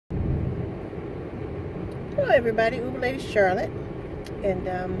Hello everybody, Uber Lady Charlotte, and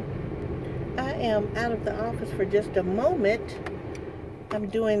I am out of the office for just a moment. I'm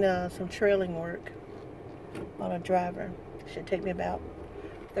doing some trailing work on a driver. Should take me about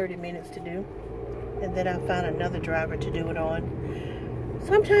 30 minutes to do, and then I'll find another driver to do it on.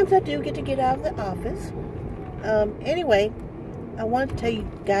 Sometimes I do get to get out of the office. Anyway, I wanted to tell you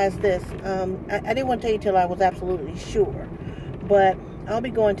guys this. I didn't want to tell you till I was absolutely sure, but I'll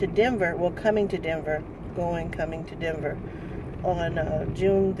be going to Denver, coming to Denver on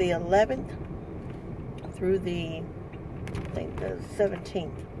June the 11th through the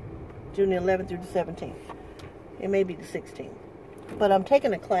 17th. June the 11th through the 17th. It may be the 16th. But I'm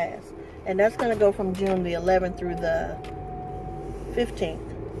taking a class, and that's going to go from June the 11th through the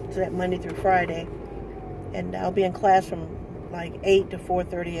 15th. So that Monday through Friday. And I'll be in class from like 8 to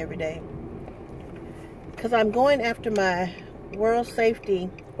 4:30 every day. Because I'm going after my World Safety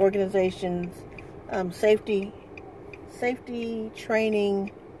Organization's safety and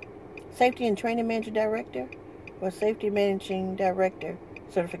training manager director, or safety managing director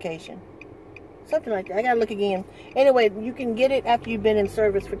certification, something like that. I gotta look again. Anyway, you can get it after you've been in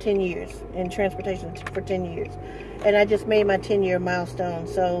service for 10 years, in transportation for 10 years, and I just made my 10-year milestone.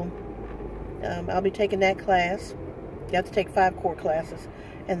 So I'll be taking that class. You have to take 5 core classes,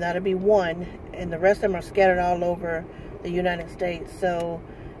 and that'll be one, and the rest of them are scattered all over the United States. So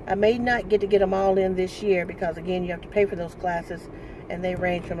I may not get to get them all in this year, because again, you have to pay for those classes, and they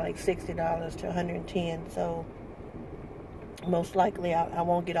range from like $60 to $110. So most likely I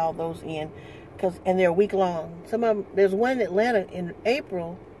won't get all those in, and they're a week long. Some of them, there's one in Atlanta in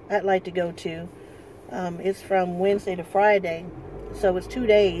April I'd like to go to. It's from Wednesday to Friday, so it's 2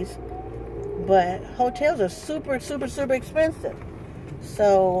 days, but hotels are super expensive.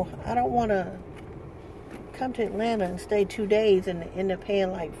 So I don't want to come to Atlanta and stay 2 days and end up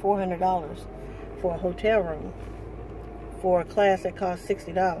paying like $400 for a hotel room for a class that costs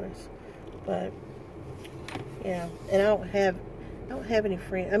 $60. But yeah, and I don't have any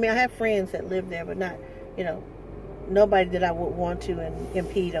friends. I mean, I have friends that live there, but not, nobody that I would want to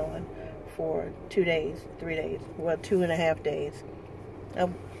impede on for 2 days, 3 days, well, 2.5 days.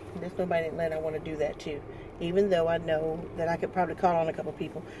 There's nobody in Atlanta I want to do that to, even though I know that I could probably call on a couple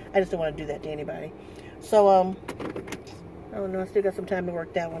people. I just don't want to do that to anybody. So, I don't know, I still got some time to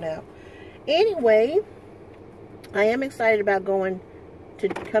work that one out. Anyway, I am excited about coming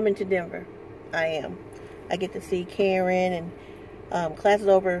to Denver. I am. I get to see Karen, and class is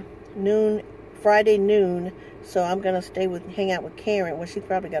over Friday noon, so I'm going to hang out with Karen. Well, she's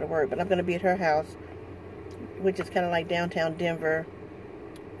probably got to work, but I'm going to be at her house, which is kind of like downtown Denver,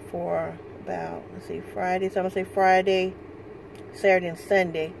 for about, Friday. So I'm going to say Friday, Saturday, and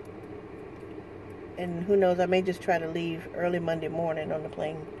Sunday. And who knows, I may just try to leave early Monday morning on the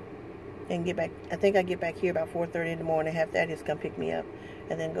plane and get back. I think I get back here about 4:30 in the morning, have Thaddeus come pick me up,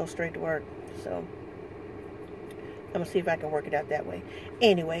 and then go straight to work. So I'm going to see if I can work it out that way.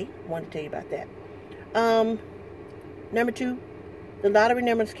 Anyway, wanted to tell you about that. Number 2, the lottery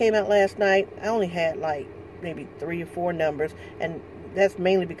numbers came out last night. I only had like maybe 3 or 4 numbers, and that's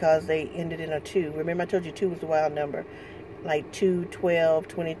mainly because they ended in a 2. Remember I told you 2 was the wild number, like 2, 12,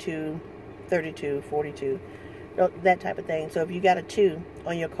 22, 32, 42, that type of thing. So if you got a 2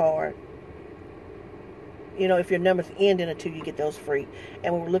 on your card, if your numbers end in a 2, you get those free.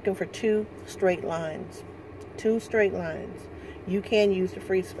 And we're looking for 2 straight lines. 2 straight lines. You can use the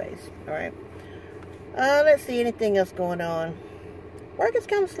free space. All right. Let's see, anything else going on. Work is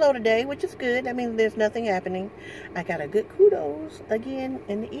kind of slow today, which is good. I mean, there's nothing happening. I got a good kudos again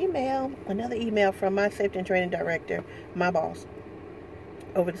in the email. Another email from my safety and training director, my boss,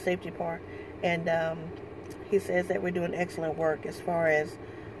 over the safety part. And he says that we're doing excellent work as far as,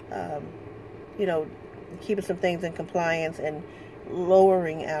 keeping some things in compliance and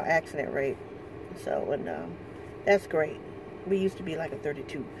lowering our accident rate. So, and that's great. We used to be like a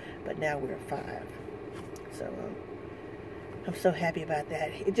 32, but now we're a 5. So, I'm so happy about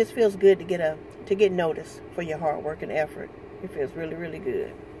that. It just feels good to get noticed for your hard work and effort. It feels really, really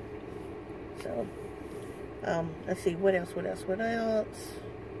good. So, let's see, what else?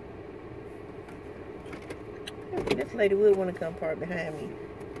 This lady would want to come park behind me.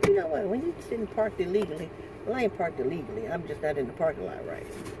 You know what? When you sitting parked illegally, well, I ain't parked illegally. I'm just not in the parking lot right.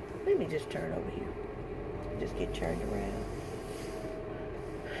 Let me just turn over here. Just get turned around.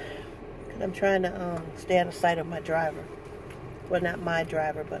 Because I'm trying to stay out of sight of my driver. Well, not my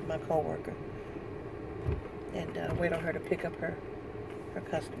driver, but my coworker. And wait on her to pick up her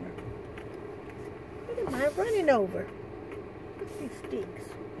customer. What am I running over? These sticks.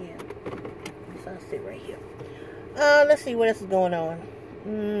 Yeah. So I'll sit right here. Let's see what else is going on.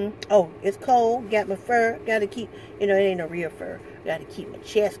 Oh, it's cold. Got my fur. Got to keep, it ain't no real fur. Got to keep my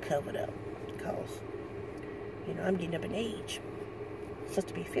chest covered up. Because, I'm getting up in age. I'm supposed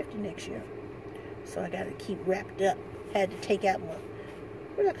to be 50 next year. So I got to keep wrapped up. Had to take out my,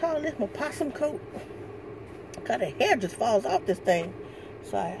 what do I call this? My possum coat. Because the hair just falls off this thing.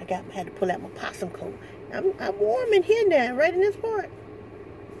 So I had to pull out my possum coat. I'm warm in here now, right in this part.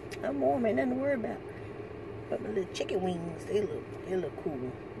 I'm warm, ain't nothing to worry about. But my little chicken wings, they look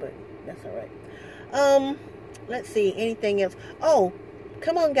cool, but that's all right. Let's see, anything else? Oh,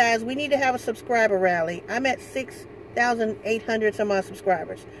 come on, guys, we need to have a subscriber rally. I'm at 6,800 some odd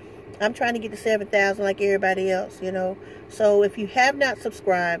subscribers. I'm trying to get to 7,000 like everybody else, So if you have not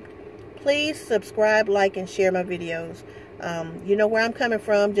subscribed, please subscribe, like, and share my videos. You know where I'm coming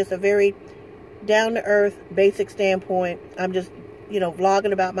from, just a very down-to-earth, basic standpoint. I'm just,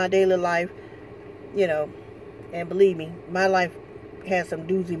 vlogging about my daily life, and believe me, my life has some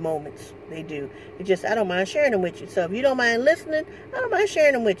doozy moments. They do. It's just, I don't mind sharing them with you. So if you don't mind listening, I don't mind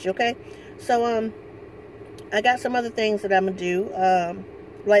sharing them with you, okay? So, I got some other things that I'm going to do.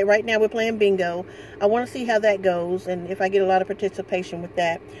 Like right now we're playing bingo. I want to see how that goes, and if I get a lot of participation with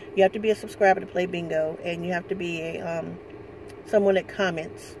that. You have to be a subscriber to play bingo, and you have to be a someone that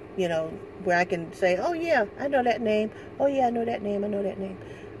comments, where I can say, oh yeah, I know that name. Oh yeah, I know that name. I know that name.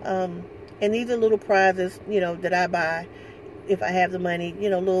 And these are little prizes, that I buy if I have the money,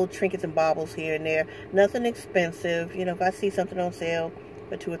 little trinkets and baubles here and there. Nothing expensive. If I see something on sale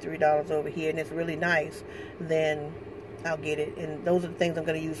for $2 or $3 over here and it's really nice, then I'll get it. And those are the things I'm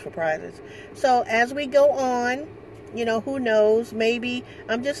going to use for prizes. So as we go on, who knows, maybe,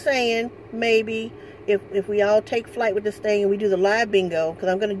 I'm just saying, maybe if we all take flight with this thing and we do the live bingo, because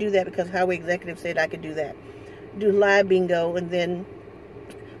I'm going to do that because Highway Executive said I could do that. Do live bingo, and then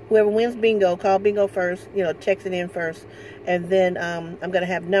whoever wins bingo, call bingo first, text it in first. And then I'm going to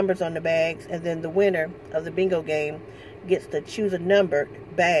have numbers on the bags, and then the winner of the bingo game gets to choose a numbered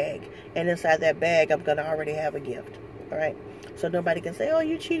bag. And inside that bag, I'm going to already have a gift. All right, so nobody can say, "Oh,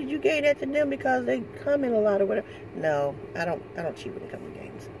 you cheated. You gave that to them because they come in a lot or whatever." No, I don't cheat when it comes to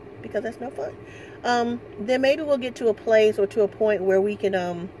games because that's no fun. Then maybe we'll get to a place or to a point where we can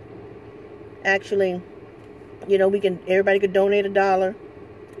actually, everybody could donate $1.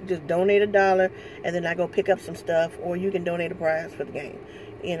 Just donate $1, and then I go pick up some stuff, or you can donate a prize for the game.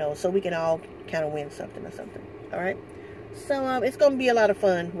 So we can all kind of win something or something. All right. So it's going to be a lot of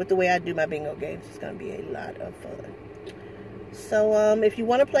fun with the way I do my bingo games. It's going to be a lot of fun. So, if you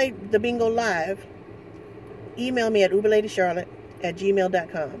want to play the bingo live, email me at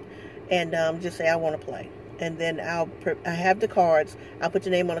uberladycharlotte@gmail.com and just say I want to play. And then I have the cards. I'll put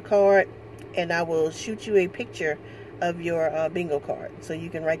your name on a card, and I will shoot you a picture of your bingo card, so you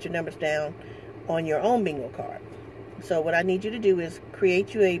can write your numbers down on your own bingo card. So what I need you to do is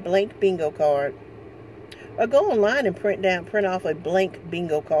create you a blank bingo card, or go online and print off a blank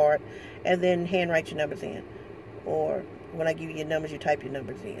bingo card, and then handwrite your numbers in. Or when I give you your numbers, you type your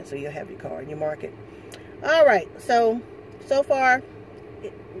numbers in, so you'll have your card and you mark it. All right, so far,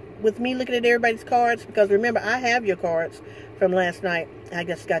 with me looking at everybody's cards, because remember, I have your cards from last night. I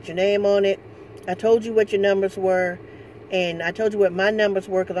just got your name on it. I told you what your numbers were, and I told you what my numbers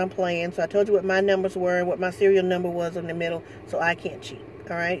were because I'm playing. So I told you what my numbers were and what my serial number was in the middle, so I can't cheat.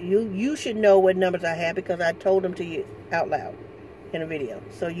 All right, you should know what numbers I have because I told them to you out loud in a video,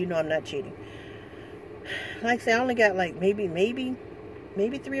 so I'm not cheating. Like I say, I only got like maybe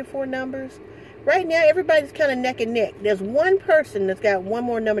 3 or 4 numbers. Right now, everybody's kind of neck and neck. There's one person that's got one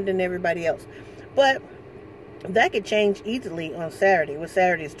more number than everybody else. But that could change easily on Saturday with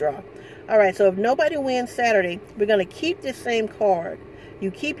Saturday's draw. All right, so if nobody wins Saturday, we're going to keep this same card.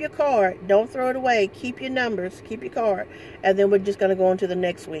 You keep your card. Don't throw it away. Keep your numbers. Keep your card. And then we're just going to go into the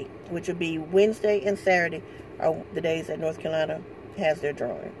next week, which will be Wednesday and Saturday are the days that North Carolina has their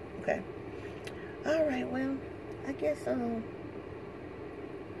drawing. Okay. All right, well, I guess I'm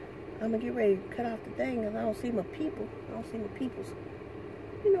going to get ready to cut off the thing because I don't see my people. I don't see my peoples.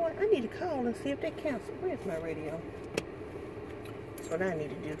 You know what? I need to call and see if they cancel. Where's my radio? That's what I need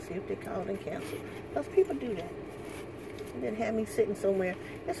to do, see if they called and canceled. Those people do that. And then have me sitting somewhere.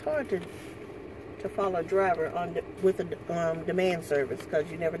 It's hard to follow a driver with a demand service because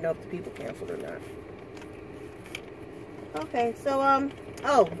you never know if the people canceled or not. Okay, so,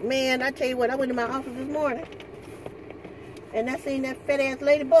 oh, man, I tell you what, I went to my office this morning, and I seen that fat-ass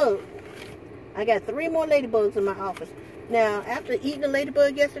ladybug. I got 3 more ladybugs in my office. Now, after eating a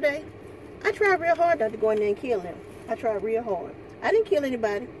ladybug yesterday, I tried real hard not to go in there and kill him. I tried real hard. I didn't kill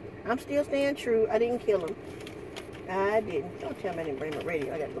anybody. I'm still staying true. I didn't kill him. I didn't. Don't tell me I didn't bring my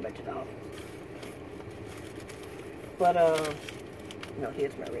radio. I got to go back to the office. But, No,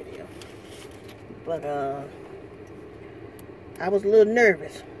 here's my radio. But I was a little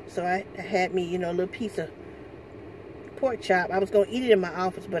nervous, so I had me, you know, a little piece of pork chop. I was gonna eat it in my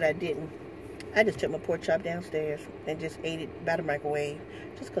office, but I didn't. I just took my pork chop downstairs and just ate it by the microwave,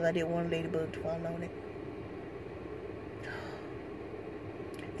 just because I didn't want a ladybug to fall on it.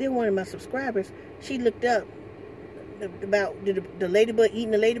 Then one of my subscribers, she looked up about the ladybug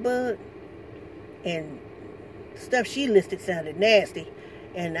eating the ladybug, and stuff she listed sounded nasty,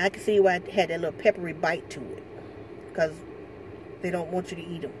 and I could see why it had that little peppery bite to it, because they don't want you to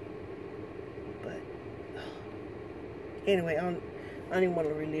eat them. But anyway, I don't even want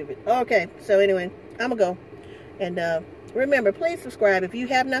to relive it. Okay, so anyway, I'm gonna go, and remember, please subscribe if you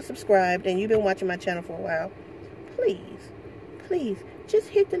have not subscribed and you've been watching my channel for a while. Please just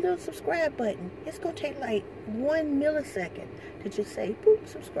hit the little subscribe button. It's gonna take like 1 millisecond to just say boop,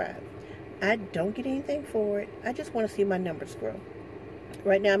 subscribe. I don't get anything for it. I just want to see my numbers grow.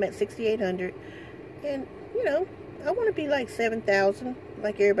 Right now I'm at 6,800, and you know, I want to be like 7,000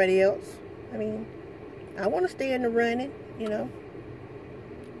 like everybody else. I mean, I want to stay in the running, you know.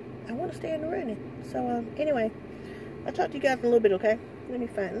 I want to stay in the running. So anyway, I'll talk to you guys in a little bit, okay? Let me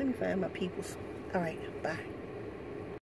find my peoples. All right, bye.